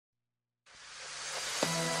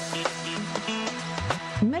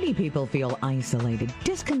Many people feel isolated,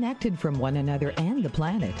 disconnected from one another and the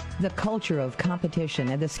planet. The culture of competition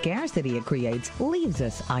and the scarcity it creates leaves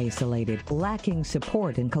us isolated, lacking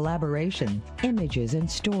support and collaboration. Images and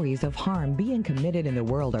stories of harm being committed in the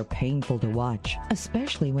world are painful to watch,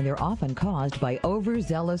 especially when they're often caused by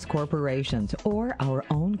overzealous corporations or our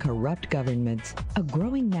own corrupt governments. A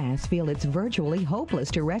growing mass feel it's virtually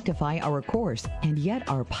hopeless to rectify our course and yet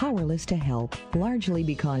are powerless to help, largely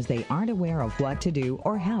because they aren't aware of what to do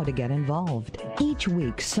or how to get involved. Each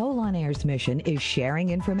week, S.O.U.L on Air's mission is sharing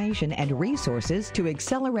information and resources to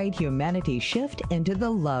accelerate humanity's shift into the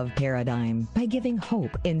love paradigm by giving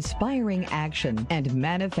hope, inspiring action, and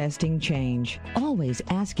manifesting change. Always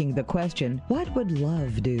asking the question, what would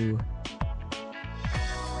love do?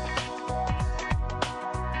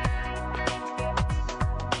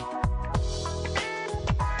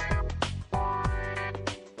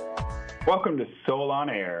 Welcome to S.O.U.L on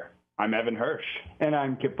Air. I'm Evan Hirsch. And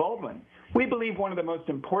I'm Kip Baldwin. We believe one of the most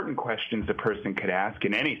important questions a person could ask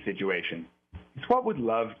in any situation is, what would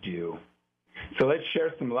love do? So let's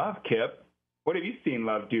share some love, Kip. What have you seen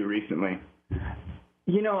love do recently?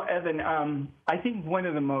 You know, Evan, I think one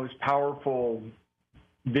of the most powerful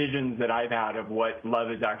visions that I've had of what love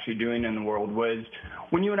is actually doing in the world was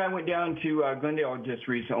when you and I went down to Glendale just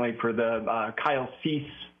recently for the Kyle Cease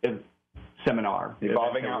seminar.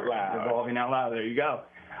 Evolving Out Loud. Evolving Out Loud, there you go.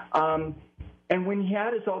 And when he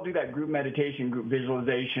had us all do that group meditation, group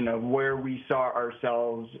visualization of where we saw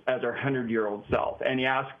ourselves as our 100-year-old self, and he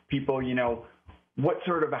asked people, you know, what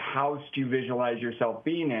sort of a house do you visualize yourself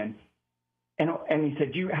being in? And he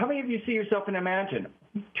said, how many of you see yourself in a mansion?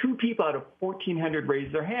 2 people out of 1,400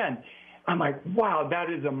 raised their hand. I'm like, wow, that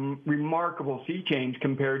is a remarkable sea change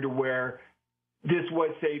compared to where this was,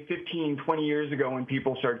 say, 15, 20 years ago when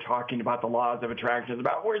people started talking about the laws of attraction,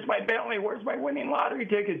 about where's my Bentley, where's my winning lottery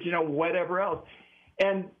tickets, you know, whatever else.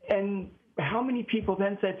 And how many people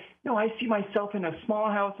then said, no, I see myself in a small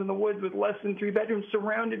house in the woods with less than 3 bedrooms,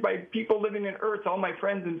 surrounded by people living in earth, all my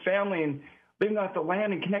friends and family, and living off the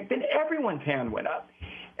land and connect. Then everyone's hand went up.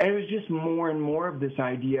 And it was just more and more of this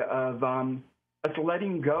idea of us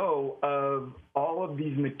letting go of all of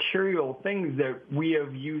these material things that we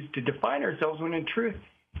have used to define ourselves, when in truth,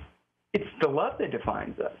 it's the love that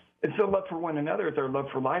defines us. It's the love for one another. It's our love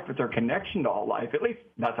for life. It's our connection to all life. At least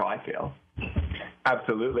that's how I feel.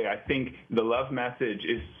 Absolutely. I think the love message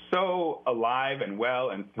is so alive and well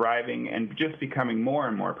and thriving and just becoming more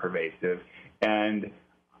and more pervasive. And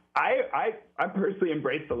I personally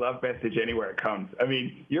embrace the love message anywhere it comes. I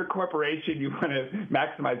mean, your corporation, you want to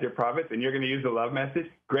maximize your profits and you're going to use the love message?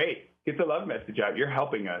 Great. Get the love message out. You're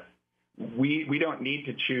helping us. We don't need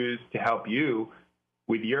to choose to help you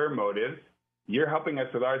with your motives. You're helping us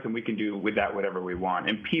with ours, and we can do with that whatever we want.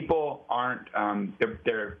 And people aren't,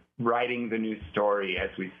 they're writing the new story as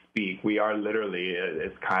we speak. We are literally,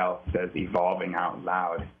 as Kyle says, evolving out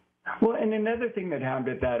loud. Well, and another thing that happened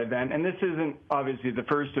at that event, and this isn't obviously the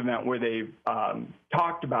first event where they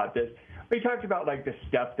talked about this, but he talked about like the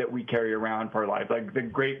stuff that we carry around for our life, like the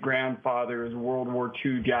great-grandfather's World War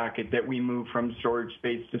II jacket that we move from storage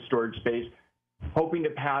space to storage space, hoping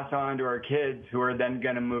to pass on to our kids who are then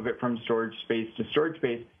going to move it from storage space to storage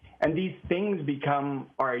space. And these things become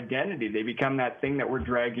our identity. They become that thing that we're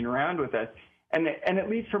dragging around with us. And at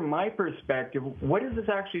least from my perspective, what is this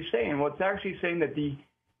actually saying? Well, it's actually saying that the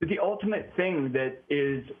ultimate thing that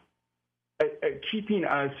is keeping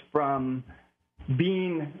us from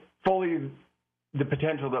being fully the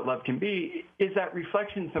potential that love can be is that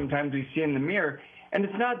reflection sometimes we see in the mirror. And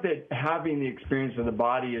it's not that having the experience of the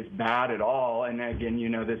body is bad at all. And again, you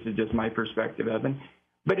know, this is just my perspective, Evan.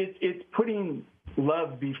 But it's putting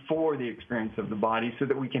love before the experience of the body so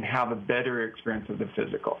that we can have a better experience of the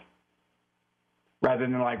physical. Rather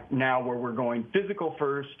than like now where we're going physical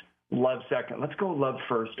first, love second. Let's go love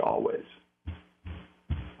first always.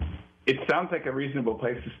 It sounds like a reasonable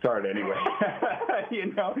place to start anyway.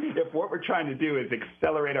 You know, if what we're trying to do is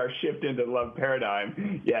accelerate our shift into the love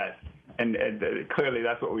paradigm, yes. And clearly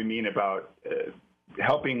that's what we mean about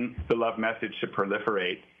helping the love message to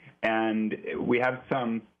proliferate. And we have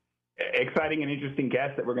some exciting and interesting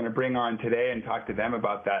guests that we're going to bring on today and talk to them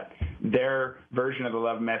about that, their version of the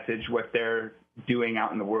love message, what they're doing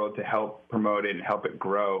out in the world to help promote it and help it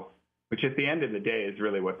grow, which at the end of the day is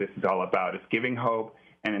really what this is all about. It's giving hope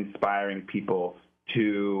and inspiring people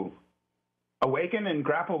to awaken and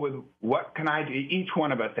grapple with what can I do. Each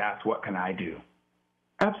one of us asks, what can I do?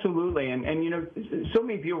 Absolutely. And you know, so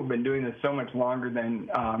many people have been doing this so much longer than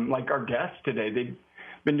like our guests today. They've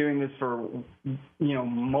been doing this for, you know,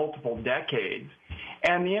 multiple decades.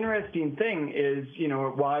 And the interesting thing is, you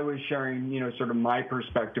know, while I was sharing, you know, sort of my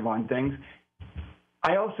perspective on things,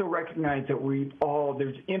 I also recognize that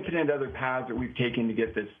there's infinite other paths that we've taken to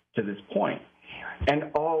get to this point. And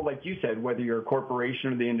all, like you said, whether you're a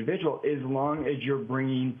corporation or the individual, as long as you're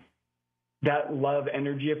bringing that love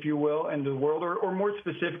energy, if you will, into the world, or more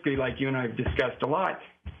specifically, like you and I have discussed a lot,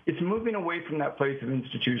 it's moving away from that place of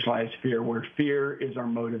institutionalized fear, where fear is our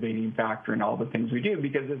motivating factor in all the things we do.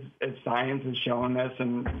 Because as science has shown us,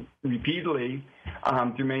 and repeatedly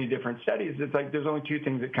through many different studies, it's like there's only two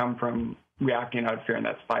things that come from reacting out of fear, and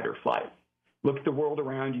that's fight or flight. Look at the world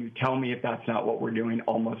around you. Tell me if that's not what we're doing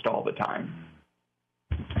almost all the time.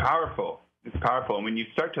 It's powerful. It's powerful. And when you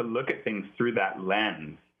start to look at things through that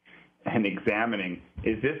lens and examining,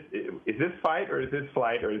 is this fight or is this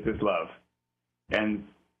flight or is this love? And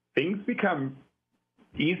things become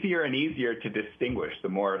easier and easier to distinguish the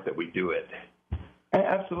more that we do it.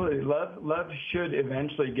 Absolutely. Love should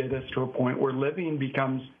eventually get us to a point where living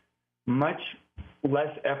becomes much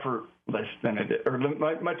less effortless than it is, or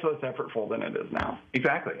much less effortful than it is now.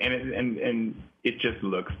 Exactly. And it just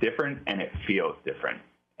looks different and it feels different.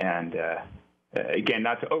 And again,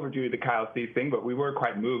 not to overdo the Kyle Steve thing, but we were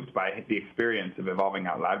quite moved by the experience of evolving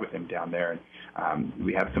out loud with him down there. And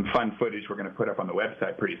we have some fun footage we're going to put up on the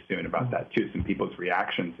website pretty soon about that too, some people's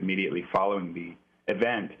reactions immediately following the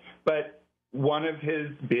event. But one of his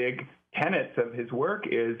big tenets of his work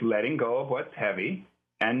is letting go of what's heavy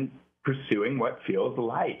and pursuing what feels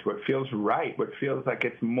light, what feels right, what feels like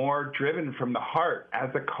it's more driven from the heart as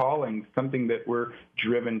a calling, something that we're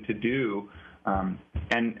driven to do.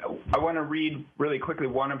 And I want to read really quickly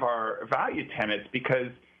one of our value tenets, because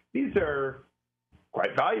these are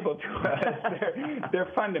quite valuable to us.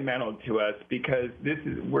 They're fundamental to us, because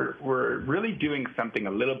we're really doing something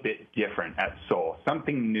a little bit different at S.O.U.L,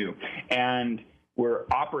 something new. And we're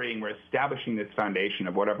establishing this foundation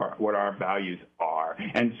of what our values are.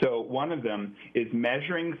 And so one of them is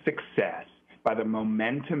measuring success by the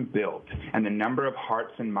momentum built and the number of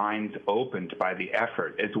hearts and minds opened by the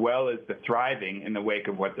effort, as well as the thriving in the wake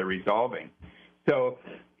of what they're resolving. So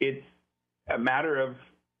it's a matter of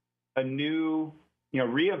a new,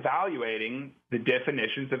 reevaluating the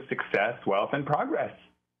definitions of success, wealth, and progress.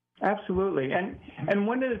 Absolutely. And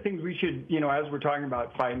one of the things we should, as we're talking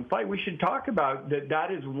about fight and flight, we should talk about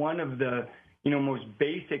that is one of the, most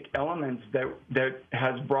basic elements that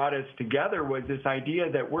has brought us together, was this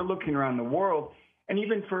idea that we're looking around the world. And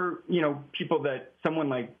even for, people that someone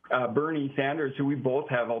like Bernie Sanders, who we both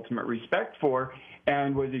have ultimate respect for,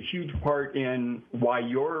 and was a huge part in why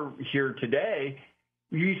you're here today,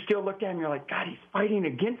 you still look at him and you're like, God, he's fighting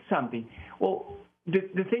against something. Well,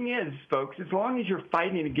 the thing is, folks, as long as you're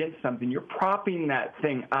fighting against something, you're propping that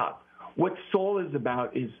thing up. What S.O.U.L is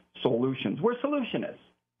about is solutions. We're solutionists.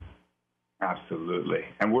 Absolutely.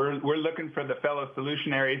 And we're looking for the fellow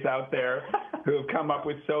solutionaries out there who have come up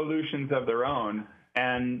with solutions of their own.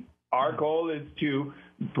 And our goal is to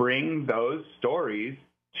bring those stories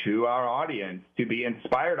to our audience, to be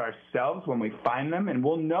inspired ourselves when we find them. And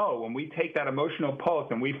we'll know when we take that emotional pulse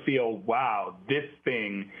and we feel, wow, this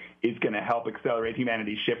thing is going to help accelerate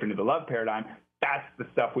humanity's shift into the love paradigm, that's the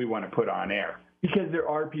stuff we want to put on air. Because there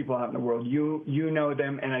are people out in the world, you know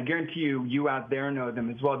them, and I guarantee you out there know them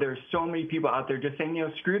as well. There are so many people out there just saying,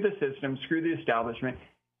 screw the system, screw the establishment,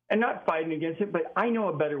 and not fighting against it, but I know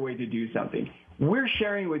a better way to do something. We're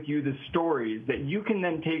sharing with you the stories that you can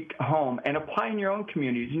then take home and apply in your own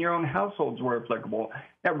communities, in your own households where applicable.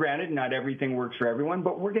 Now, granted, not everything works for everyone,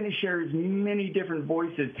 but we're going to share as many different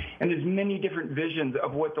voices and as many different visions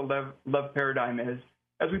of what the love paradigm is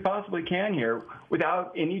as we possibly can here,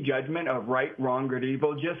 without any judgment of right, wrong, good,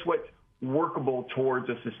 evil, just what's workable towards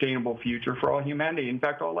a sustainable future for all humanity, in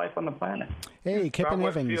fact, all life on the planet. Hey, Kip and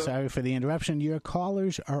Evan, sorry for the interruption. Your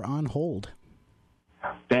callers are on hold.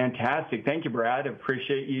 Fantastic. Thank you, Brad.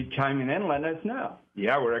 Appreciate you chiming in, letting us know.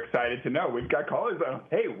 Yeah, we're excited to know. We've got callers.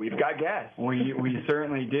 Hey, we've got guests. We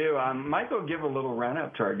certainly do. Michael, give a little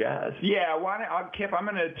run-up to our guests. Yeah, Kip, I'm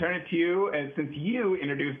going to turn it to you. And since you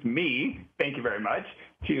introduced me, thank you very much,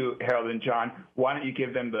 to Harold and John, why don't you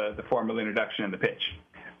give them the formal introduction and the pitch?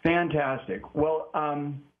 Fantastic. Well,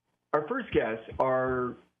 our first guests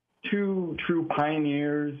are two true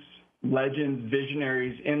pioneers, legends,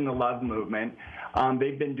 visionaries in the love movement.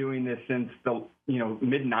 They've been doing this since the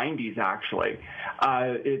mid-'90s, actually.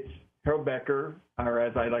 It's Harold Becker, or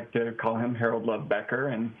as I like to call him, Harold Love Becker,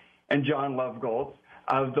 and John Love Goltz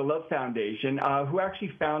of the Love Foundation, who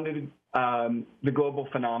actually founded the global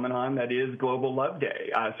phenomenon that is Global Love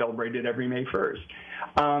Day, celebrated every May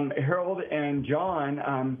 1st. Harold and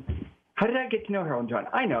John, how did I get to know Harold and John?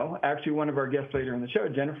 I know. Actually, one of our guests later in the show,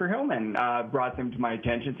 Jennifer Hillman, brought them to my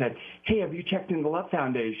attention, said, hey, have you checked in the Love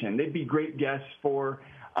Foundation? They'd be great guests for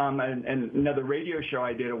and another radio show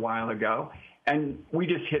I did a while ago, and we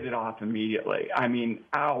just hit it off immediately. I mean,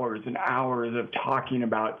 hours and hours of talking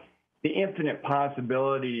about the infinite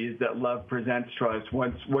possibilities that love presents to us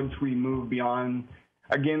once we move beyond,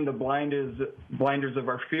 again, the blinders of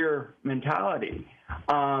our fear mentality.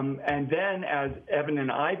 And then as Evan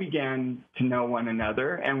and I began to know one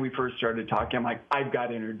another and we first started talking, I'm like, I've got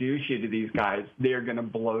to introduce you to these guys. They're going to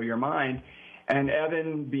blow your mind. And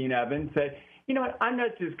Evan, being Evan, said, you know what, I'm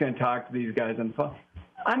not just going to talk to these guys on the phone.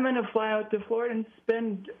 I'm going to fly out to Florida and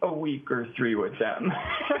spend a week or 3 with them.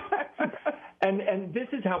 And this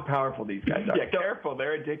is how powerful these guys are. Yeah, careful.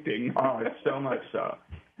 They're addicting. Oh, it's so much so.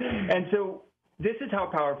 And so this is how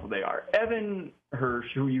powerful they are. Evan Hirsch,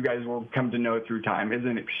 who you guys will come to know through time, is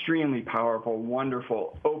an extremely powerful,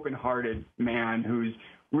 wonderful, open-hearted man who's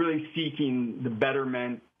really seeking the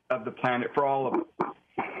betterment of the planet for all of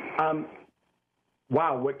us.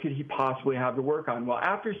 Wow, what could he possibly have to work on? Well,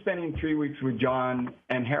 after spending 3 weeks with John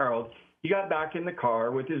and Harold, he got back in the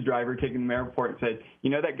car with his driver, taking him to the airport, and said, you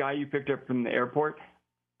know that guy you picked up from the airport?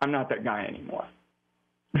 I'm not that guy anymore.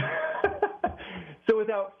 So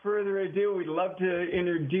without further ado, we'd love to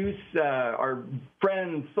introduce our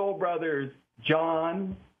friends, soul brothers,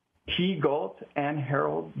 John T. Goltz and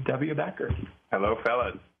Harold W. Becker. Hello,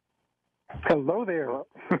 fellas. Hello there.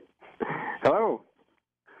 Hello.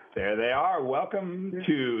 There they are. Welcome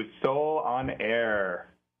to Soul on Air.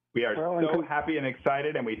 We are so happy and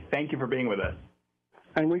excited, and we thank you for being with us.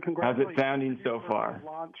 And we congratulate you. How's it sounding so far?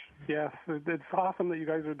 Launch. Yes, it's awesome that you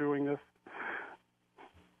guys are doing this.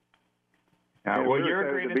 Well, you're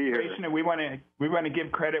a great inspiration, and we want to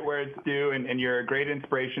give credit where it's due, and you're a great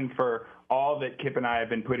inspiration for all that Kip and I have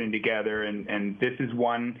been putting together, and this is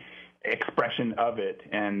one expression of it.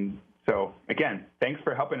 And so, again, thanks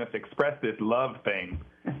for helping us express this love thing.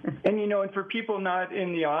 And, you know, and for people not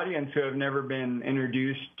in the audience who have never been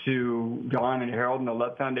introduced to John and Harold and the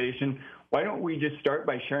Love Foundation, why don't we just start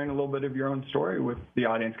by sharing a little bit of your own story with the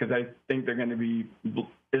audience? Because I think they're going to be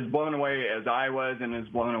as blown away as I was and as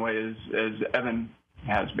blown away as Evan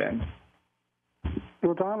has been.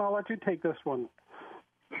 Well, John, I'll let you take this one.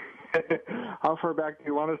 How far back do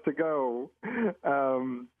you want us to go?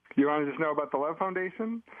 You want to just know about the Love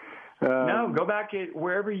Foundation? No, go back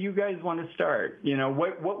wherever you guys want to start. You know,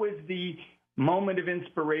 what was the moment of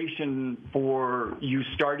inspiration for you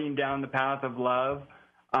starting down the path of love?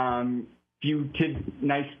 Few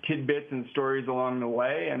nice tidbits and stories along the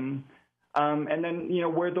way, and then, you know,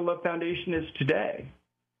 where the Love Foundation is today.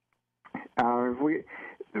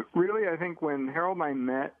 I think when Harold and I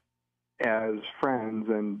met as friends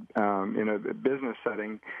and in a business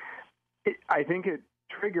setting, I think it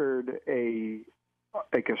triggered a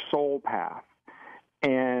soul path.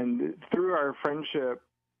 And through our friendship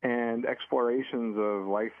and explorations of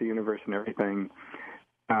life, the universe, and everything,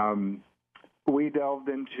 we delved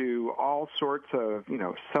into all sorts of, you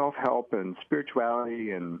know, self-help and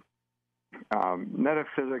spirituality and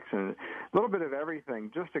metaphysics and a little bit of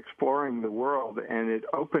everything, just exploring the world. And it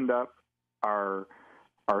opened up our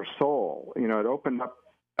soul. You know, it opened up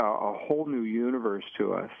a whole new universe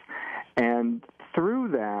to us. And through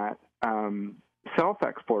that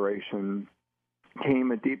self-exploration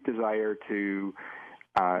came a deep desire to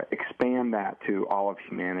expand that to all of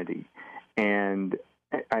humanity. And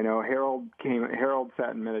I know Harold sat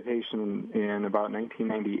in meditation in about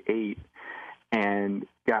 1998 and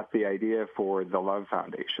got the idea for the Love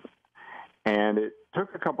Foundation. And it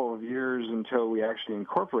took a couple of years until we actually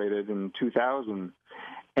incorporated in 2000.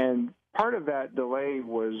 And part of that delay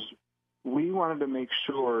was we wanted to make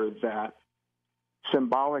sure that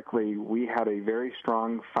symbolically we had a very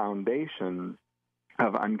strong foundation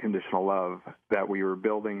of unconditional love that we were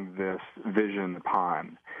building this vision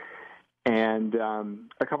upon. And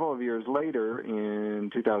a couple of years later,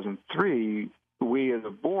 in 2003, we as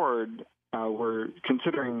a board were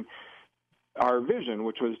considering our vision,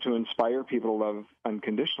 which was to inspire people to love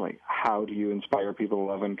unconditionally. How do you inspire people to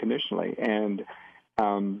love unconditionally? And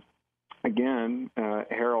again,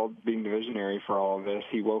 Harold, being the visionary for all of this,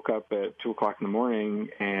 he woke up at 2 o'clock in the morning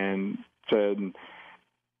and said,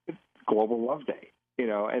 Global Love Day. You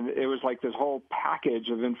know, and it was like this whole package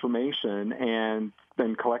of information, and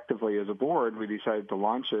then collectively as a board, we decided to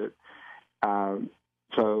launch it.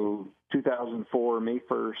 So 2004, May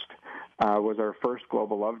 1st, was our first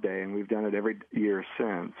Global Love Day, and we've done it every year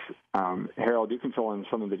since. Harold, you can fill in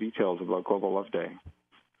some of the details about Global Love Day.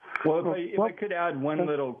 Well, if I could add one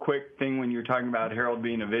little quick thing when you're talking about Harold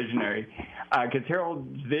being a visionary, because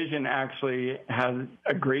Harold's vision actually has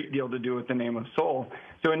a great deal to do with the name of soul.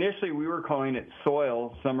 So initially we were calling it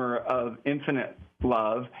S.O.U.L, Summer of Infinite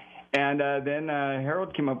Love, And then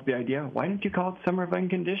Harold came up with the idea, why don't you call it Summer of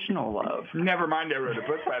Unconditional Love? Never mind, I wrote a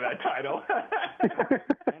book by that title.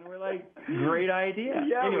 And we're like, great idea.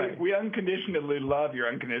 Yeah, anyway. we unconditionally love your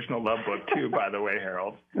Unconditional Love book, too, by the way,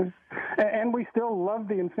 Harold. And we still love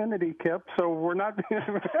the infinity, Kip, so we're not,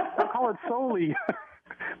 we'll call it solely.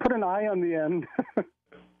 Put an I on the end.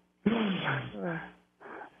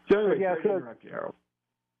 Interrupt you, Harold.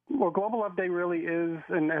 Well, Global Love Day really is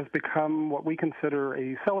and has become what we consider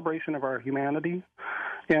a celebration of our humanity.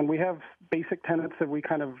 And we have basic tenets that we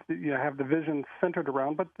kind of have the vision centered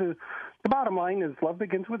around. But the bottom line is love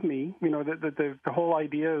begins with me. The whole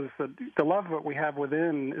idea is that the love that we have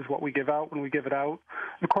within is what we give out when we give it out.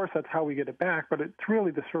 Of course, that's how we get it back. But it's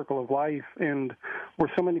really the circle of life. And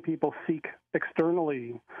where so many people seek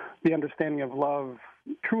externally the understanding of love,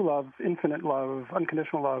 true love, infinite love,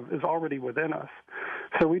 unconditional love is already within us.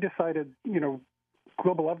 So we decided,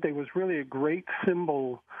 Global Love Day was really a great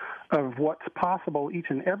symbol of what's possible each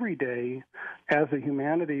and every day as a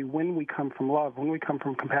humanity when we come from love, when we come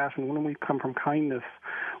from compassion, when we come from kindness,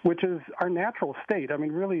 which is our natural state. I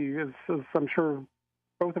mean, really, as I'm sure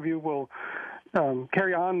both of you will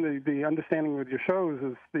carry on the understanding with your shows,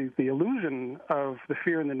 is the illusion of the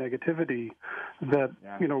fear and the negativity that,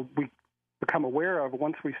 we become aware of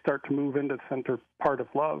once we start to move into the center part of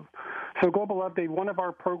love. So Global Love Day, one of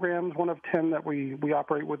our programs, one of 10 that we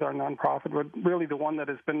operate with our nonprofit, but really the one that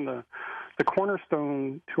has been the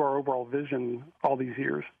cornerstone to our overall vision all these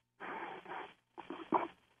years.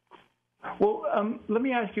 Well, let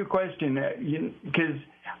me ask you a question, because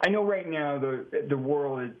I know right now the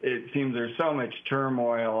world, it seems there's so much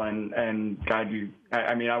turmoil, and God,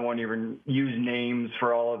 I won't even use names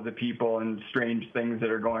for all of the people and strange things that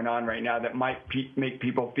are going on right now that might make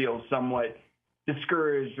people feel somewhat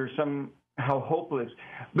discouraged or somehow hopeless.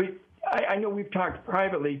 But I know we've talked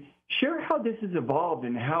privately. Share how this has evolved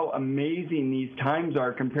and how amazing these times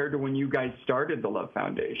are compared to when you guys started the Love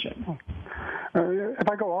Foundation. If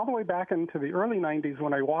I go all the way back into the early 90s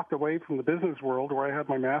when I walked away from the business world where I had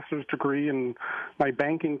my master's degree and my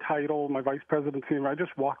banking title, my vice presidency, and I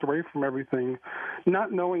just walked away from everything,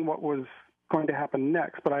 not knowing what was going to happen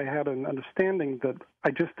next, but I had an understanding that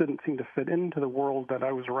I just didn't seem to fit into the world that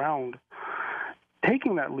I was around.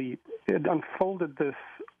 Taking that leap, it unfolded this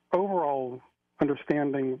overall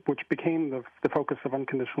understanding, which became the focus of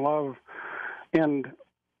Unconditional Love. And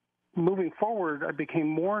moving forward, I became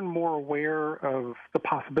more and more aware of the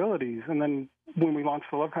possibilities. And then when we launched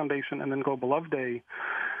the Love Foundation and then Global Love Day,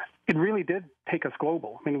 it really did take us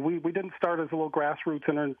global. I mean, we didn't start as a little grassroots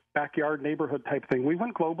in a backyard neighborhood type thing. We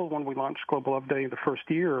went global when we launched Global Love Day the first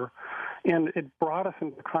year, and it brought us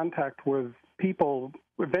into contact with people,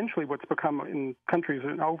 eventually what's become in countries,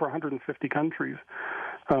 in over 150 countries,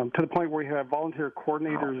 to the point where we have volunteer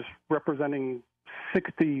coordinators representing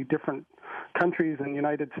 60 different countries and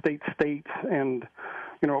United States states and,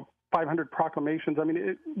 500 proclamations. I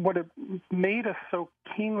mean, what it made us so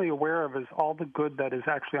keenly aware of is all the good that is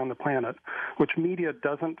actually on the planet, which media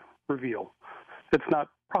doesn't reveal. It's not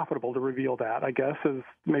profitable to reveal that, I guess, is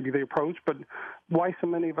maybe the approach. But why so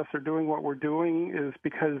many of us are doing what we're doing is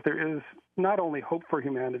because there is not only hope for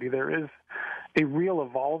humanity, there is a real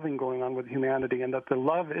evolving going on with humanity, and that the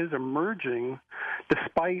love is emerging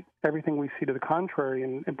despite everything we see to the contrary.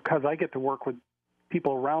 And because I get to work with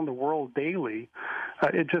people around the world daily,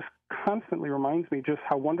 it just constantly reminds me just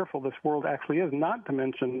how wonderful this world actually is, not to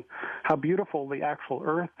mention how beautiful the actual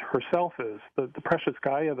Earth herself is, the precious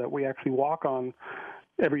Gaia that we actually walk on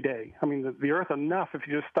every day. I mean, the Earth enough, if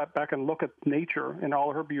you just step back and look at nature in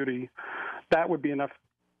all her beauty, that would be enough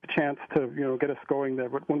chance to, get us going there.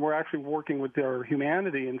 But when we're actually working with our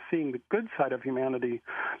humanity and seeing the good side of humanity,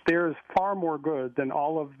 there's far more good than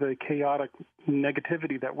all of the chaotic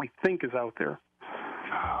negativity that we think is out there.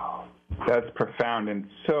 That's profound and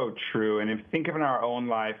so true. And if you think of in our own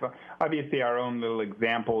life, obviously our own little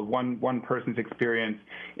example, one person's experience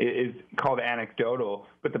is called anecdotal,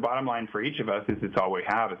 but the bottom line for each of us is it's all we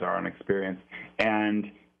have is our own experience.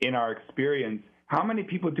 And in our experience, how many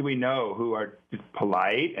people do we know who are just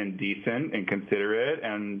polite and decent and considerate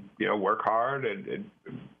and work hard and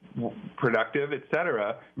productive, et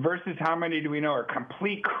cetera, versus how many do we know are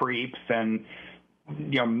complete creeps and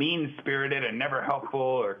mean-spirited and never helpful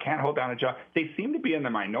or can't hold down a job? They seem to be in the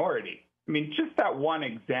minority. I mean, just that one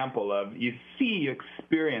example of you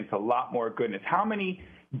experience a lot more goodness. How many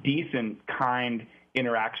decent, kind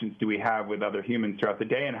interactions do we have with other humans throughout the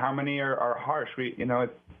day, and how many are harsh?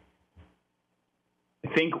 It's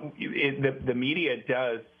think the media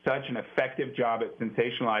does such an effective job at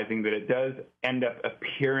sensationalizing that it does end up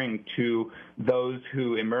appearing to those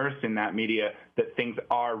who immerse in that media that things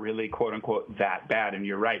are really, quote unquote, that bad. And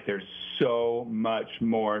you're right, there's so much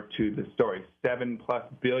more to the story. 7+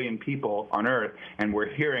 billion people on Earth, and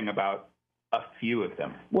we're hearing about a few of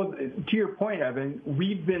them. Well, to your point, Evan,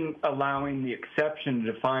 we've been allowing the exception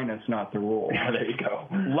to define us, not the rule. Yeah, there you go.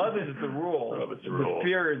 Love is the rule. Love is the rule. The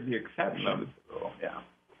fear is the exception. Love is the rule, yeah.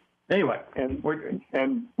 Anyway. And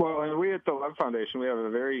we at the Love Foundation, we have a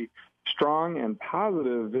very strong and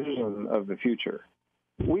positive vision of the future.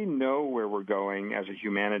 We know where we're going as a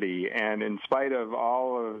humanity, and in spite of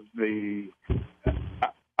all of the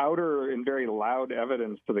outer and very loud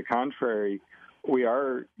evidence to the contrary, we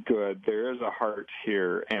are good. There is a heart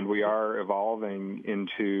here, and we are evolving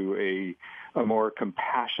into a more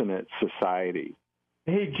compassionate society.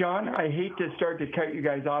 Hey, John, I hate to start to cut you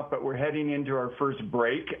guys off, but we're heading into our first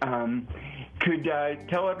break. Could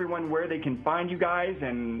tell everyone where they can find you guys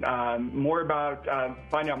and find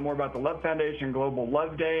out more about the Love Foundation Global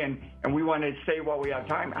Love Day. And we want to say while we have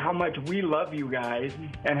time how much we love you guys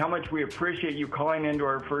and how much we appreciate you calling into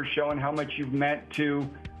our first show and how much you've meant to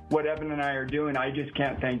what Evan and I are doing. I just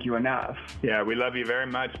can't thank you enough. Yeah, we love you very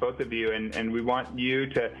much, both of you, and we want you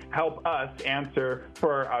to help us answer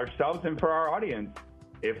for ourselves and for our audience.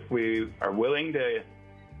 If we are willing to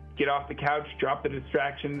get off the couch, drop the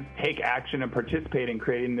distractions, take action, and participate in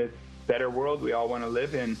creating this better world we all want to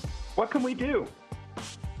live in, what can we do?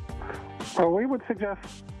 Well, we would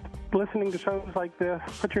suggest listening to shows like this.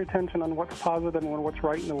 Put your attention on what's positive and what's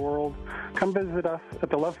right in the world. Come visit us at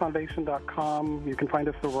thelovefoundation.com. You can find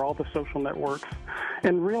us over all the social networks.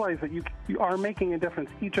 And realize that you are making a difference.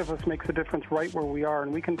 Each of us makes a difference right where we are,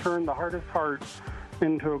 and we can turn the hardest heart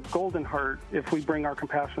into a golden heart if we bring our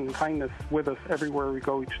compassion and kindness with us everywhere we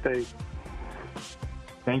go each day.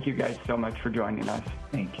 Thank you guys so much for joining us.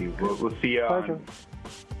 Thank you. We'll see you Pleasure. on...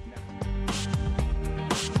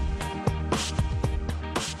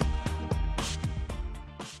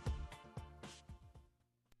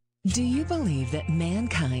 Do you believe that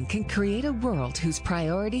mankind can create a world whose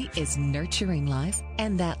priority is nurturing life,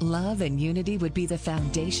 and that love and unity would be the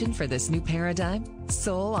foundation for this new paradigm?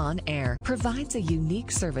 S.O.U.L on Air provides a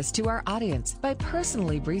unique service to our audience by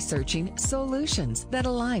personally researching solutions that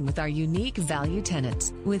align with our unique value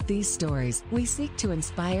tenets. With these stories, we seek to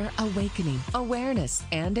inspire awakening, awareness,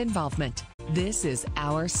 and involvement. This is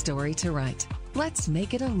our story to write. Let's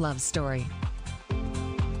make it a love story.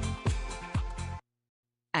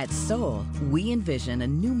 At S.O.U.L, we envision a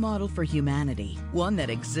new model for humanity, one that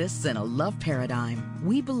exists in a love paradigm.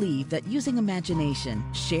 We believe that using imagination,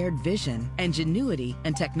 shared vision, ingenuity,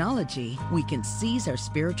 and technology, we can seize our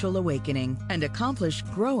spiritual awakening and accomplish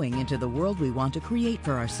growing into the world we want to create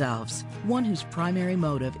for ourselves, one whose primary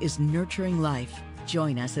motive is nurturing life.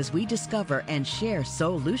 Join us as we discover and share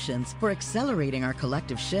solutions for accelerating our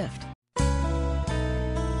collective shift.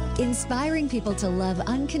 Inspiring people to love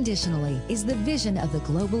unconditionally is the vision of the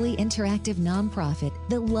globally interactive nonprofit,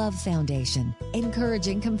 the Love Foundation.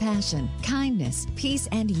 Encouraging compassion, kindness, peace,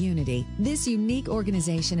 and unity, this unique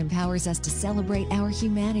organization empowers us to celebrate our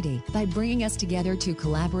humanity by bringing us together to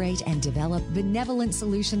collaborate and develop benevolent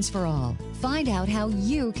solutions for all. Find out how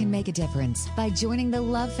you can make a difference by joining the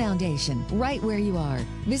Love Foundation right where you are.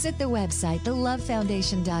 Visit the website,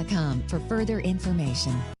 thelovefoundation.com, for further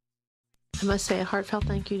information. I must say a heartfelt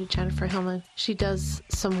thank you to Jennifer Hillman. She does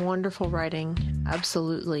some wonderful writing,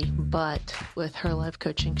 absolutely, but with her life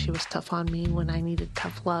coaching, she was tough on me when I needed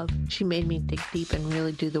tough love. She made me dig deep and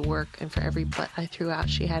really do the work, and for every butt I threw out,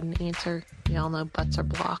 she had an answer. We all know butts are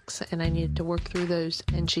blocks, and I needed to work through those,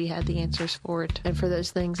 and she had the answers for it. And for those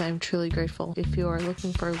things, I'm truly grateful. If you are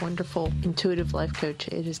looking for a wonderful, intuitive life coach,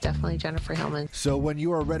 it is definitely Jennifer Hillman. So when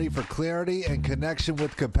you are ready for clarity and connection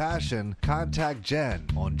with compassion, contact Jen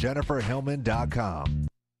on JenniferHillman.com.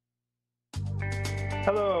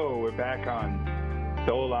 Hello, we're back on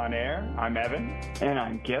S.O.U.L on Air. I'm Evan. And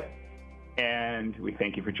I'm Kip. And we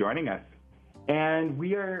thank you for joining us. And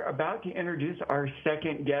we are about to introduce our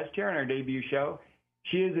second guest here on our debut show.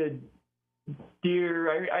 She is a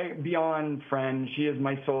dear, beyond friend. She is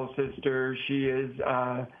my soul sister. She is,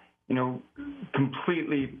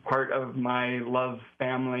 completely part of my love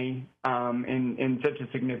family in such a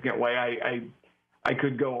significant way. I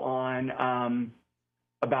could go on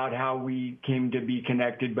about how we came to be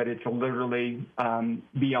connected, but it's literally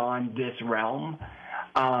beyond this realm.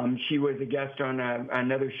 She was a guest on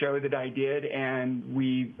another show that I did, and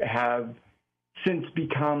we have since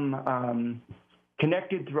become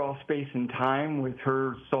connected through all space and time with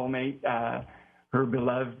her soulmate, her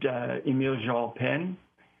beloved Emile Jalpin.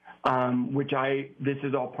 this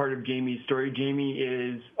is all part of Jamie's story. Jamie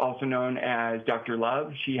is also known as Dr.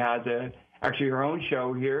 Love. She has actually her own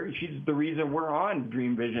show here. She's the reason we're on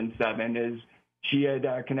Dreamvisions 7 is she had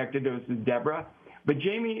connected us with Deborah. But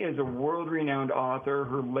Jamie is a world-renowned author.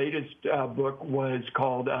 Her latest book was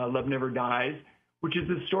called Love Never Dies, which is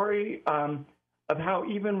the story of how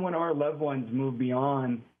even when our loved ones move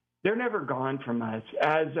beyond, they're never gone from us.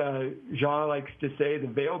 As Jean likes to say, the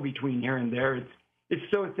veil between here and there, it's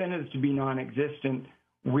so thin as to be non-existent.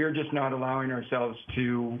 We're just not allowing ourselves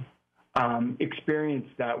to experience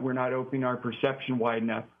that. We're not opening our perception wide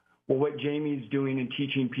enough. Well, what Jamie's doing in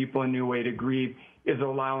teaching people a new way to grieve is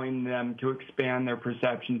allowing them to expand their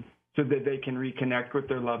perception so that they can reconnect with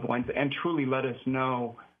their loved ones and truly let us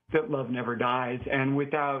know that love never dies. And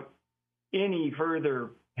without any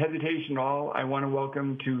further hesitation at all, I want to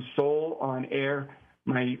welcome to S.O.U.L on air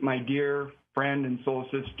my dear friend and soul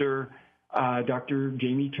sister, Dr.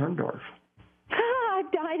 Jamie Turndorf.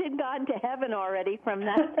 I've died and gone to heaven already from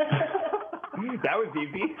that. That was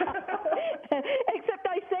easy. Except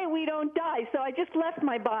I say we don't die, so I just left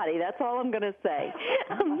my body. That's all I'm going to say.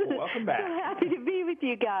 Welcome back. So happy to be with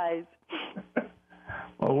you guys.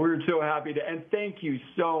 Well, we're so happy to, and thank you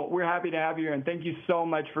we're happy to have you, and thank you so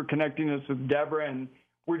much for connecting us with Deborah, and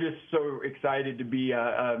we're just so excited to be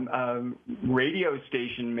a radio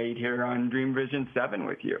station mate here on Dreamvision 7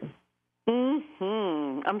 with you.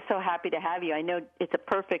 I'm so happy to have you. I know it's a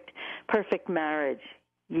perfect marriage.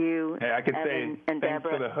 You, hey, I could Evan, say and thanks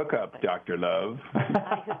Deborah. for the hookup, Dr. Love.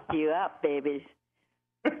 I hooked you up, babies.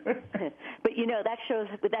 But,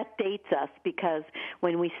 that dates us because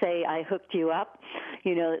when we say I hooked you up,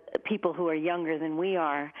 people who are younger than we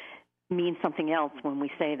are mean something else when we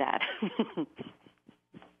say that.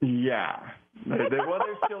 Yeah. Well,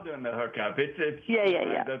 they're still doing the hookup. Yeah.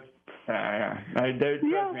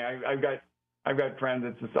 Trust me, I've got friends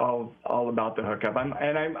that's just all about the hookup.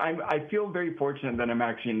 I feel very fortunate that I'm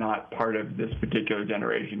actually not part of this particular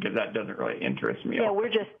generation because that doesn't really interest me. Yeah, we're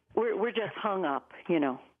just hung up.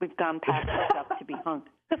 We've gone past hookup to be hung.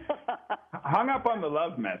 Hung up on the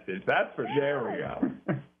love message. That's for there we go.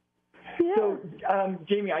 Yeah. So,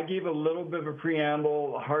 Jamie, I gave a little bit of a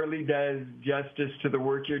preamble. Hardly does justice to the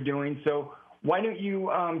work you're doing. So why don't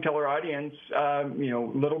you tell our audience, a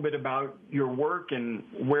little bit about your work and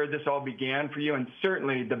where this all began for you, and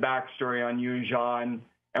certainly the backstory on you and Jean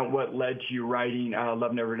and what led to you writing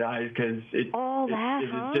Love Never Dies, because it is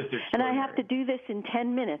just extraordinary. And I have to do this in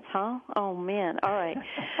 10 minutes, huh? Oh, man. All right.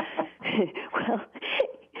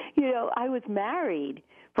 Well, I was married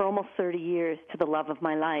for almost 30 years to the love of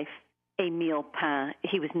my life, Émile Pain.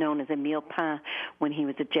 He was known as Émile Pain when he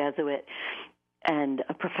was a Jesuit and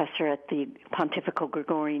a professor at the Pontifical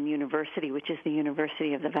Gregorian University, which is the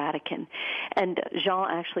University of the Vatican. And Jean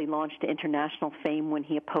actually launched international fame when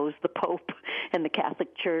he opposed the Pope and the Catholic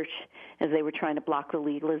Church as they were trying to block the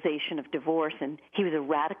legalization of divorce. And he was a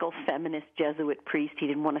radical feminist Jesuit priest. He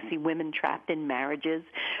didn't want to see women trapped in marriages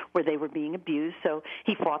where they were being abused. So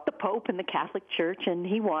he fought the Pope and the Catholic Church, and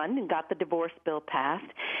he won and got the divorce bill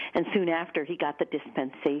passed. And soon after, he got the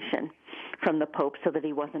dispensation from the Pope so that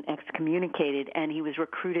he wasn't excommunicated, and he was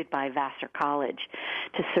recruited by Vassar College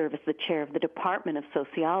to serve as the chair of the Department of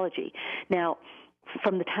Sociology. Now,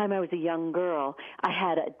 from the time I was a young girl, I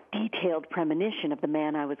had a detailed premonition of the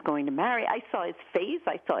man I was going to marry. I saw his face,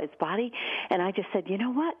 I saw his body, and I just said, you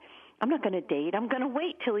know what? I'm not going to date. I'm going to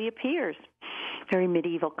wait till he appears. Very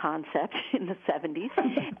medieval concept in the 70s.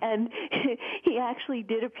 And he actually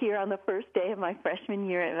did appear on the first day of my freshman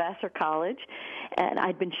year at Vassar College. And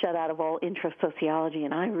I'd been shut out of all intro sociology,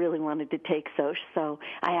 and I really wanted to take Soc. So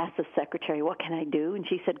I asked the secretary, what can I do? And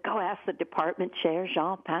she said, go ask the department chair,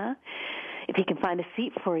 Jean Pain, if he can find a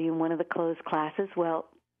seat for you in one of the closed classes. Well,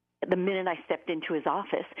 the minute I stepped into his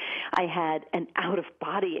office, I had an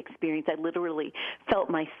out-of-body experience. I literally felt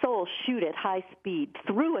my soul shoot at high speed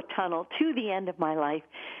through a tunnel to the end of my life,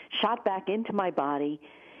 shot back into my body,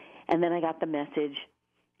 and then I got the message,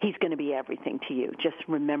 he's going to be everything to you. Just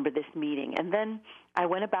remember this meeting. And then I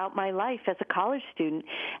went about my life as a college student,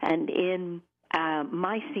 and in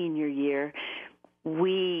my senior year,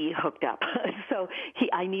 we hooked up. So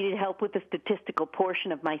I needed help with the statistical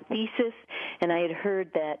portion of my thesis, and I had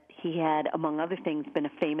heard that he had, among other things, been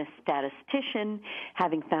a famous statistician,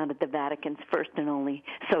 having founded the Vatican's first and only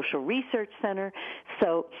social research center.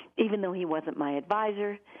 So even though he wasn't my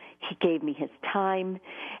advisor, he gave me his time,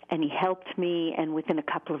 and he helped me, and within a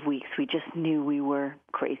couple of weeks, we just knew we were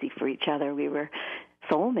crazy for each other. We were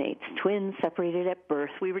soulmates, twins separated at birth.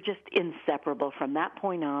 We were just inseparable from that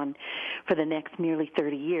point on for the next nearly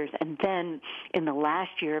 30 years. And then in the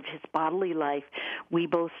last year of his bodily life, we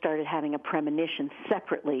both started having a premonition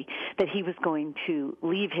separately that he was going to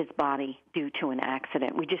leave his body due to an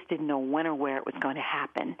accident. We just didn't know when or where it was going to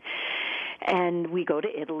happen. And we go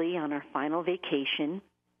to Italy on our final vacation,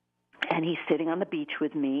 and he's sitting on the beach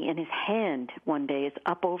with me, and his hand one day is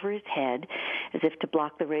up over his head as if to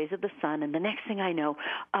block the rays of the sun, and the next thing I know,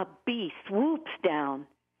 a bee swoops down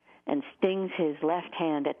and stings his left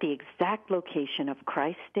hand at the exact location of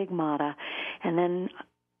Christ's stigmata, and then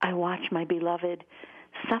I watch my beloved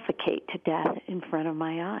suffocate to death in front of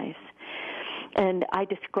my eyes. And I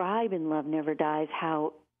describe in Love Never Dies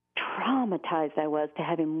how traumatized I was to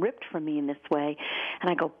have him ripped from me in this way. And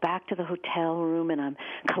I go back to the hotel room, and I'm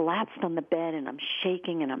collapsed on the bed, and I'm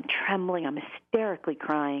shaking, and I'm trembling, I'm hysterically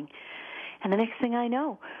crying. And the next thing I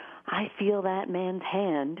know, I feel that man's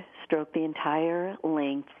hand stroke the entire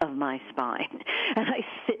length of my spine. And I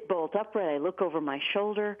sit bolt upright, I look over my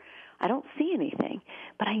shoulder, I don't see anything,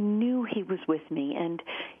 but I knew he was with me, and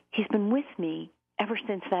he's been with me ever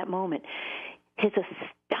since that moment. His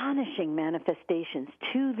astonishing manifestations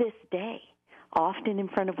to this day, often in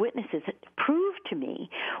front of witnesses, prove to me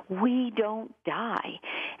we don't die,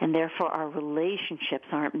 and therefore our relationships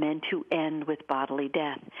aren't meant to end with bodily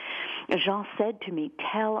death. Jean said to me,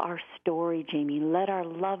 "Tell our story, Jamie. Let our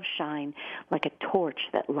love shine like a torch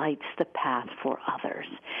that lights the path for others."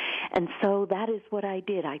 And so that is what I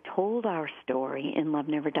did. I told our story in Love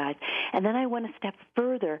Never Dies, and then I went a step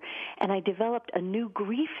further, and I developed a new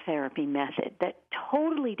grief therapy method that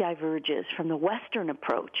totally diverges from the Western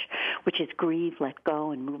approach, which is grieve, let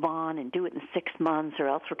go, and move on, and do it in 6 months, or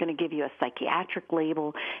else we're going to give you a psychiatric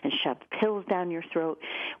label and shove pills down your throat,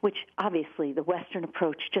 which obviously the Western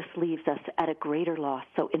approach just leaves us at a greater loss.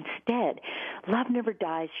 So instead, Love Never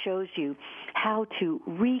Dies shows you how to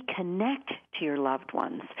reconnect to your loved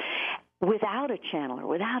ones without a channeler,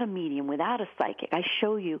 without a medium, without a psychic. I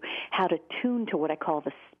show you how to tune to what I call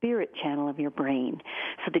the spirit channel of your brain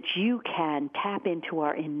so that you can tap into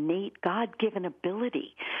our innate God-given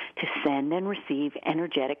ability to send and receive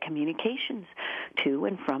energetic communications to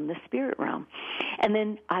and from the spirit realm. And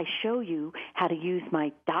then I show you how to use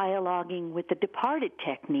my dialoguing with the departed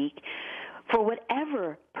technique for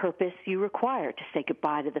whatever purpose you require, to say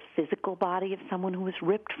goodbye to the physical body of someone who was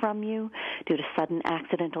ripped from you due to sudden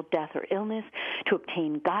accidental death or illness, to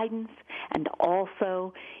obtain guidance, and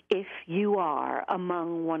also if you are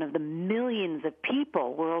among one of the millions of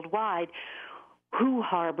people worldwide who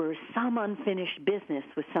harbors some unfinished business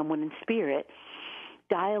with someone in spirit,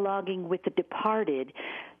 dialoguing with the departed,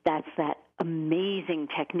 that's that amazing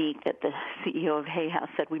technique that the CEO of Hay House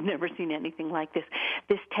said, we've never seen anything like this.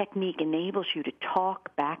 This technique enables you to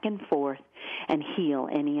talk back and forth and heal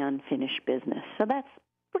any unfinished business. So that's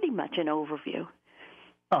pretty much an overview.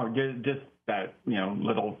 Oh, just that,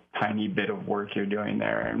 little tiny bit of work you're doing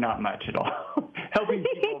there. Not much at all. Helping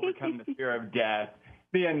people overcome the fear of death,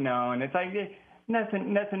 the unknown. It's like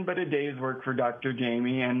nothing but a day's work for Dr.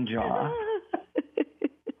 Jamie and John.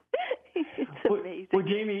 Well,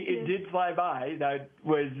 Jamie, it did fly by.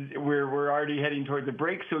 We're already heading towards a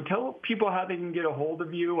break. So tell people how they can get a hold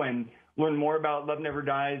of you and learn more about Love Never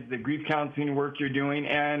Dies, the grief counseling work you're doing,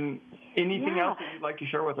 and anything else that you'd like to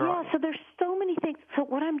share with our audience. So there's so many things. So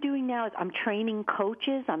what I'm doing now is I'm training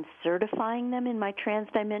coaches. I'm certifying them in my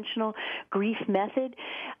transdimensional grief method.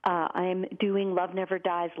 I'm doing Love Never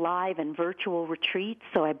Dies live and virtual retreats.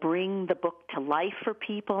 So I bring the book to life for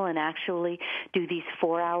people and actually do these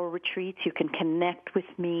 4-hour retreats. You can connect with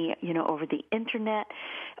me, over the internet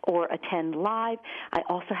or attend live. I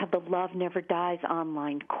also have the Love Never Dies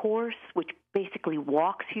online course, which basically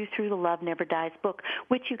walks you through the Love Never Dies book,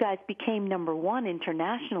 which you guys became #1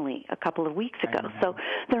 internationally a couple of weeks ago. So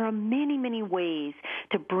there are many, many ways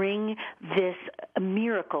to bring this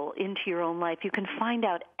miracle into your own life. You can find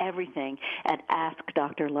out everything at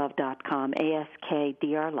askdrlove.com,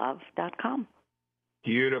 askdrlove.com.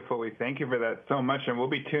 Beautiful. We thank you for that so much, and we'll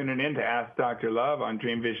be tuning in to Ask Dr. Love on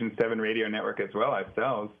Dreamvisions 7 Radio Network as well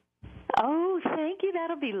ourselves. Oh, thank you.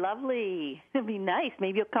 That'll be lovely. It'll be nice.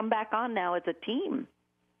 Maybe you'll come back on now as a team.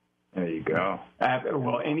 There you go.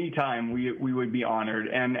 Well, anytime we would be honored.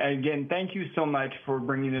 And again, thank you so much for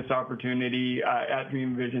bringing this opportunity at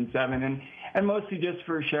Dreamvision 7, and mostly just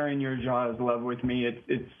for sharing your Jean's love with me.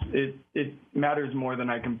 It matters more than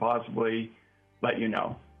I can possibly let you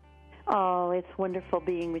know. Oh, it's wonderful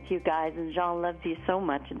being with you guys, and Jean loves you so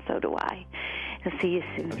much, and so do I. I'll see you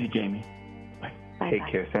soon. Love you, Jamie. Bye. Take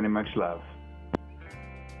care. Sending much love.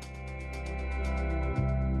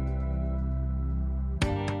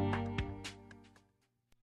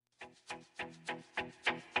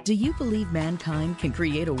 Do you believe mankind can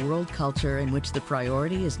create a world culture in which the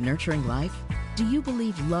priority is nurturing life? Do you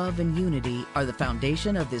believe love and unity are the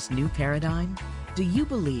foundation of this new paradigm? Do you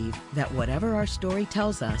believe that whatever our story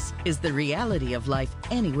tells us is the reality of life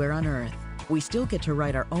anywhere on Earth? We still get to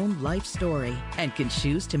write our own life story and can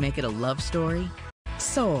choose to make it a love story?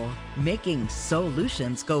 S.O.U.L, making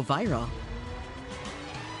solutions go viral.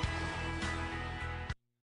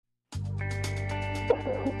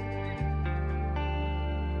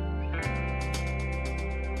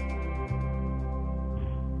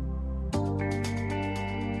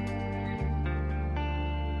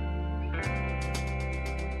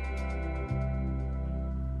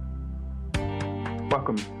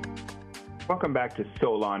 Welcome back to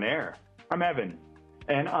S.O.U.L on Air. I'm Evan.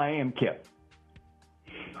 And I am Kip.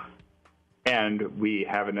 And we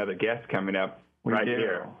have another guest coming up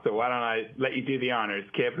here. So why don't I let you do the honors,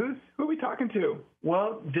 Kip? Who are we talking to?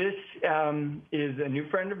 Well, this is a new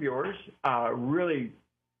friend of yours, really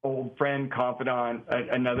old friend, confidant,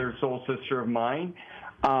 another soul sister of mine.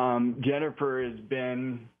 Jennifer has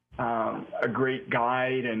been a great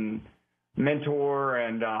guide and mentor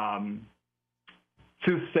and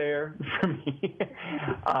soothsayer for me.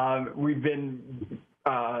 We've been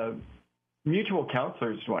mutual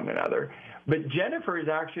counselors to one another. But Jennifer is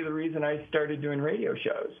actually the reason I started doing radio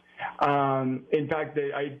shows. In fact,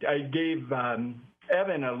 I gave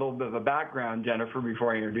Evan a little bit of a background, Jennifer,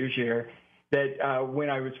 before I introduce you here, that when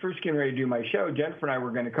I was first getting ready to do my show, Jennifer and I were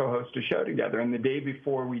going to co-host a show together. And the day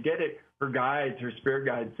before we did it, her spirit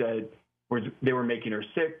guide said they were making her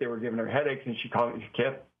sick, they were giving her headaches, and she called me,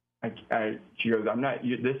 Kip. She goes,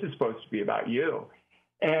 this is supposed to be about you.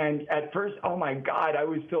 And at first, oh my God, I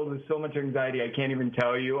was filled with so much anxiety, I can't even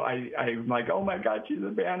tell you. I'm like, oh my God, she's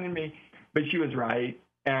abandoned me. But she was right.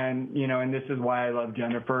 And, and this is why I love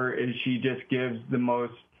Jennifer, is she just gives the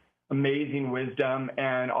most amazing wisdom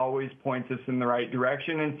and always points us in the right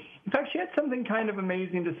direction. And in fact, she had something kind of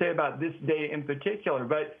amazing to say about this day in particular,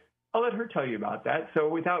 but I'll let her tell you about that. So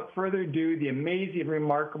without further ado, the amazing,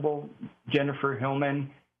 remarkable Jennifer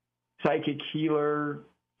Hillman, psychic healer,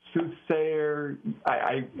 soothsayer.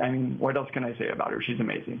 I mean, what else can I say about her? She's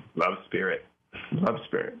amazing. Love spirit. Love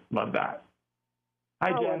spirit. Love that. Hi,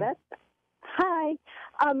 Jen. Well, hi.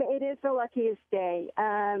 It is the luckiest day.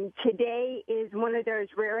 Today is one of those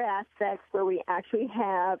rare aspects where we actually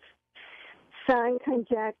have Sun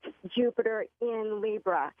conjunct Jupiter in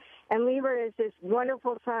Libra. And Libra is this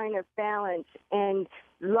wonderful sign of balance and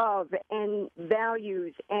love and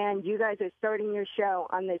values. And you guys are starting your show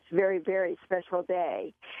on this very, very special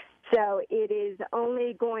day. So it is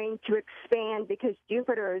only going to expand because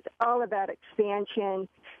Jupiter is all about expansion.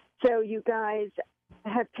 So you guys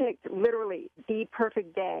have picked literally the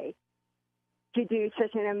perfect day to do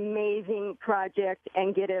such an amazing project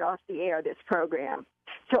and get it off the air, this program.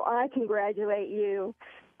 So I congratulate you.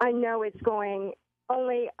 I know it's going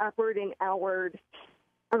only upward and outward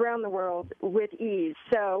around the world with ease.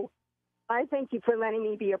 So I thank you for letting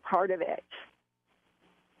me be a part of it.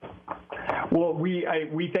 Well,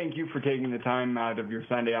 we thank you for taking the time out of your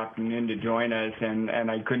Sunday afternoon to join us, and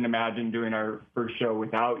I couldn't imagine doing our first show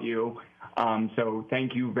without you. So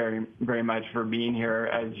thank you very, very much for being here,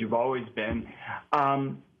 as you've always been.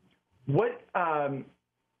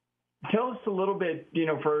 Tell us a little bit,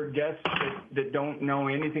 for guests that don't know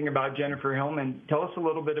anything about Jennifer Hillman, tell us a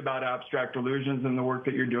little bit about Abstract Illusions and the work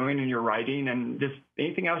that you're doing and your writing and just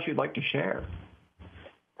anything else you'd like to share.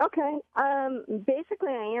 Okay.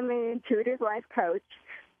 Basically, I am an intuitive life coach.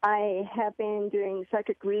 I have been doing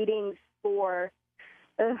psychic readings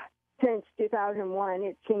since 2001.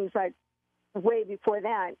 It seems like way before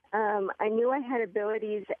that. I knew I had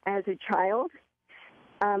abilities as a child.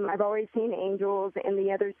 I've always seen angels and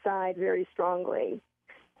the other side very strongly.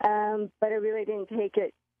 But I really didn't take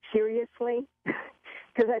it seriously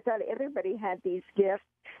because I thought everybody had these gifts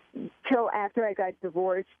till after I got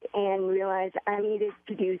divorced and realized I needed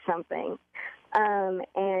to do something.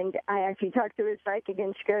 And I actually talked to a psychic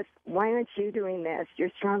and she goes, why aren't you doing this?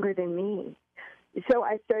 You're stronger than me. So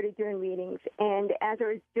I started doing readings. And as I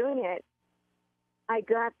was doing it, I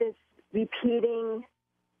got this repeating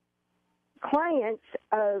clients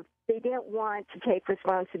of they didn't want to take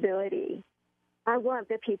responsibility. I want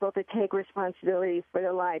the people to take responsibility for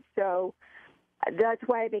their life. So that's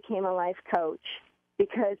why I became a life coach.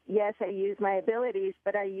 Because, yes, I use my abilities,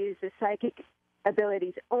 but I use the psychic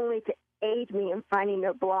abilities only to aid me in finding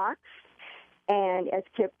their blocks. And as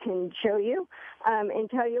Kip can show you and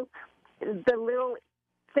tell you, the little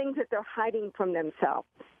things that they're hiding from themselves,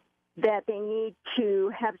 that they need to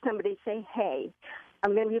have somebody say, hey,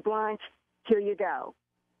 I'm going to be blunt, here you go.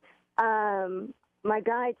 my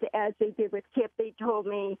guides, as they did with Kip, they told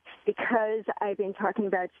me, because I've been talking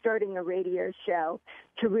about starting a radio show,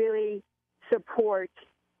 to really support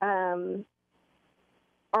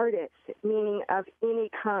artists, meaning of any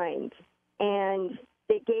kind. And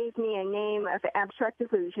they gave me a name of Abstract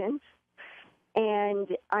Illusions. And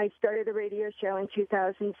I started a radio show in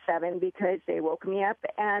 2007 because they woke me up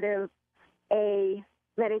out of a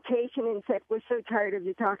meditation and said, we're so tired of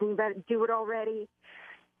you talking about it, do it already.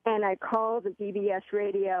 And I called the BBS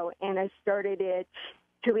radio, and I started it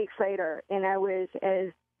 2 weeks later. And I was,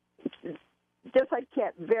 just like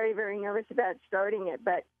Kip, very, very nervous about starting it,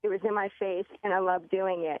 but it was in my face, and I love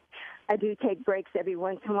doing it. I do take breaks every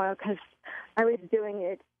once in a while because I was doing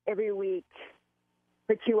it every week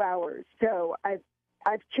for 2 hours. So I've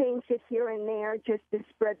changed it here and there just to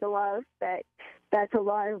spread the love, but that's a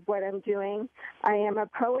lot of what I'm doing. I am a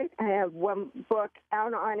poet. I have one book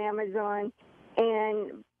out on Amazon,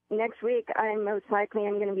 and next week I'm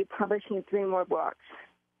going to be publishing 3 more books.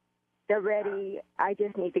 They're ready. I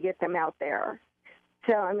just need to get them out there.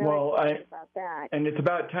 So I'm really excited about that. And it's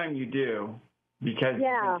about time you do, because you've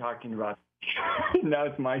been talking about now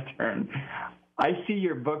it's my turn. I see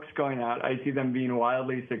your books going out. I see them being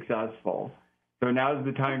wildly successful. So now's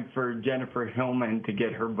the time for Jennifer Hillman to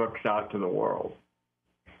get her books out to the world.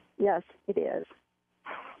 Yes, it is.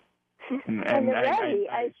 And they're ready.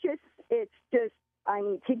 It's just I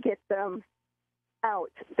need to get them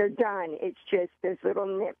out. They're done. It's just those little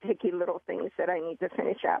nitpicky little things that I need to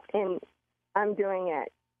finish up, and I'm doing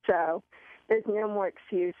it. So there's no more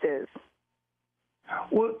excuses.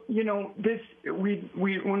 Well, when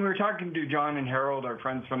we were talking to John and Harold, our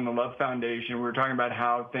friends from the Love Foundation, we were talking about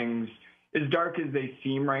how things, as dark as they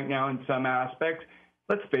seem right now in some aspects,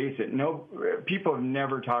 let's face it, people have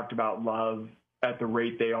never talked about love at the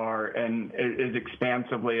rate they are and as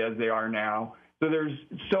expansively as they are now. So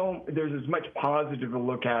there's as much positive to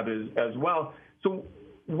look at as well. So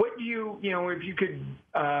what do you if you could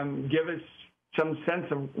give us some sense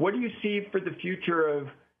of what do you see for the future of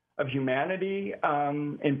humanity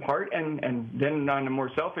in part, and then on a more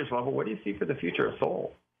selfish level, what do you see for the future of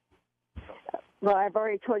soul? Well, I've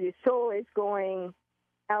already told you, soul is going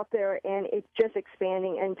out there, and it's just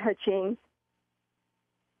expanding and touching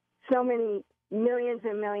so many millions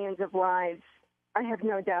and millions of lives. I have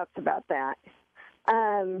no doubts about that.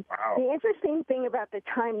 Wow. The interesting thing about the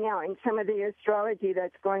time now and some of the astrology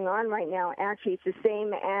that's going on right now, actually it's the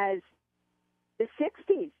same as the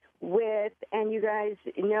 60s and you guys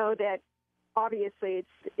know that obviously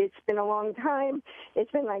it's been a long time.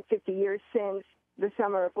 It's been like 50 years since the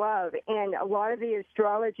Summer of Love, and a lot of the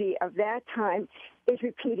astrology of that time is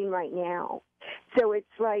repeating right now. So it's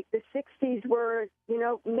like the 60s were,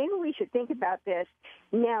 maybe we should think about this.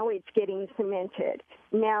 Now it's getting cemented.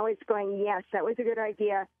 Now it's going, yes, that was a good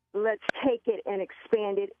idea. Let's take it and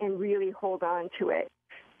expand it and really hold on to it.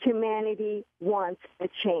 Humanity wants a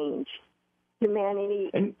change.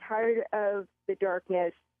 Humanity is tired of the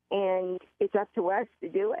darkness, and it's up to us to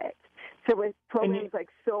do it. So with programs like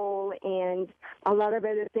S.O.U.L and a lot of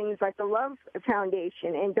other things like the Love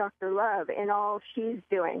Foundation and Dr. Love and all she's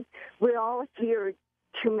doing, we're all here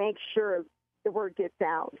to make sure the word gets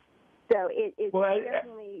out. So it's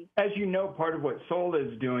definitely... As you know, part of what S.O.U.L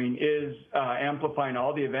is doing is amplifying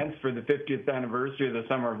all the events for the 50th anniversary of the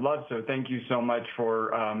Summer of Love. So thank you so much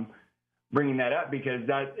for bringing that up, because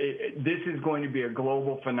this is going to be a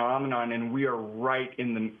global phenomenon, and we are right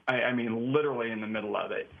literally in the middle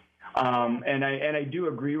of it. And I do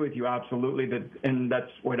agree with you absolutely and that's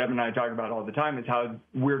what Evan and I talk about all the time, is how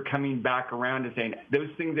we're coming back around to saying those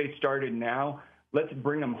things they started now, let's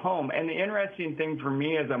bring them home. And the interesting thing for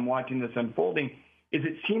me as I'm watching this unfolding is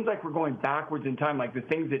it seems like we're going backwards in time. Like the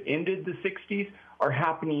things that ended the 60s are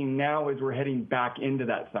happening now as we're heading back into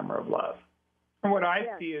that Summer of Love. And what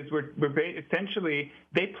I see is we're essentially,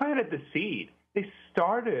 they planted the seed. They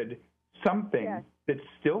started something that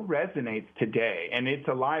still resonates today, and it's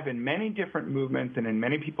alive in many different movements and in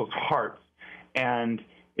many people's hearts. And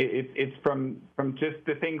it's from just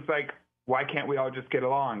the things like, why can't we all just get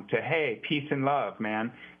along, to, hey, peace and love,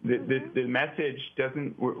 man. The message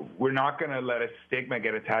doesn't, we're not going to let a stigma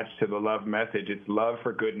get attached to the love message. It's love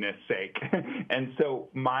for goodness sake. And so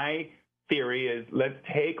my theory is, let's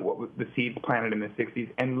take what was the seeds planted in the 60s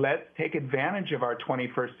and let's take advantage of our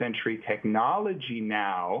 21st century technology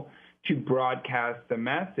now to broadcast the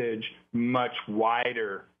message much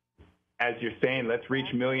wider. As you're saying, let's reach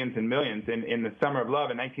millions and millions. In the Summer of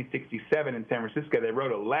Love in 1967 in San Francisco, they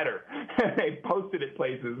wrote a letter. They posted it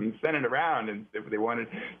places and sent it around, and they wanted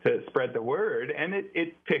to spread the word, and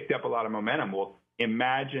it picked up a lot of momentum. Well,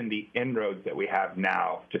 imagine the inroads that we have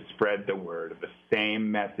now to spread the word of the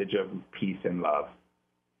same message of peace and love.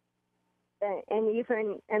 And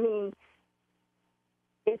even, I mean,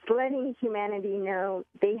 it's letting humanity know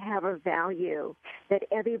they have a value, that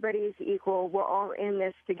everybody is equal, we're all in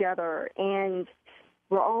this together, and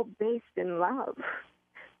we're all based in love.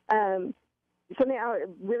 Something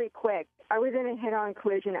really quick, I was in a head-on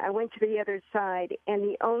collision. I went to the other side, and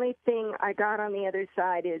the only thing I got on the other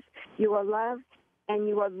side is, you are loved and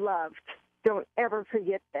you are loved. Don't ever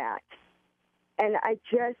forget that. And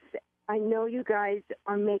I know you guys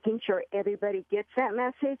are making sure everybody gets that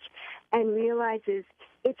message and realizes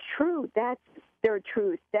it's true. That's their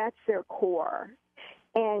truth. That's their core.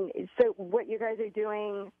 And so what you guys are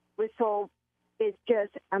doing with S.O.U.L is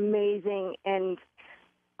just amazing. And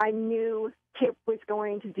I knew Kip was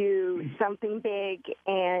going to do something big,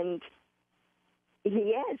 and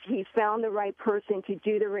he found the right person to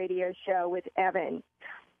do the radio show with Evan.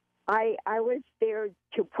 I was there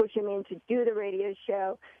to push him in to do the radio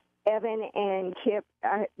show. Evan and Kip,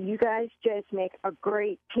 you guys just make a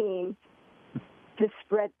great team to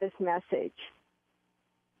spread this message.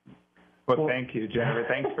 Well, thank you, Jennifer.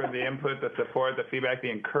 Thanks for the input, the support, the feedback,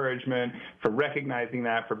 the encouragement, for recognizing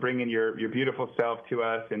that, for bringing your beautiful self to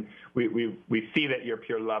us. And we see that you're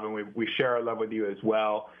pure love, and we share our love with you as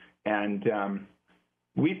well. And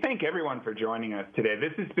we thank everyone for joining us today.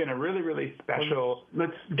 This has been a really, really special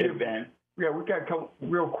event. Yeah, we've got a couple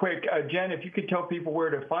real quick. Jen, if you could tell people where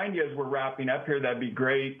to find you as we're wrapping up here, that'd be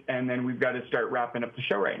great. And then we've got to start wrapping up the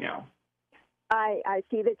show right now. I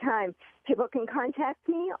see the time. People can contact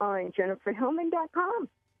me on jenniferhillman.com.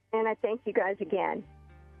 And I thank you guys again.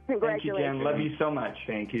 Congratulations. Thank you, Jen. Love you so much.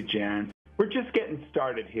 Thank you, Jen. We're just getting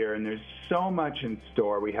started here, and there's so much in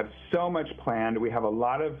store. We have so much planned. We have a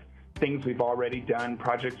lot of things we've already done,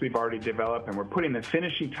 projects we've already developed, and we're putting the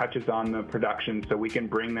finishing touches on the production so we can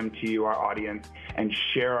bring them to you, our audience, and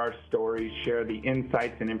share our stories, share the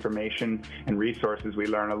insights and information and resources we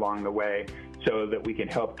learn along the way so that we can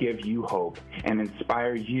help give you hope and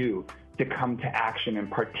inspire you to come to action and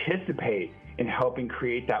participate in helping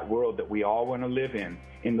create that world that we all want to live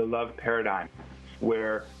in the love paradigm,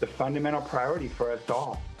 where the fundamental priority for us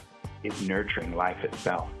all is nurturing life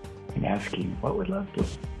itself and asking, what would love do?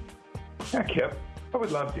 Yeah, Kip, what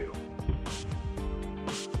would love do?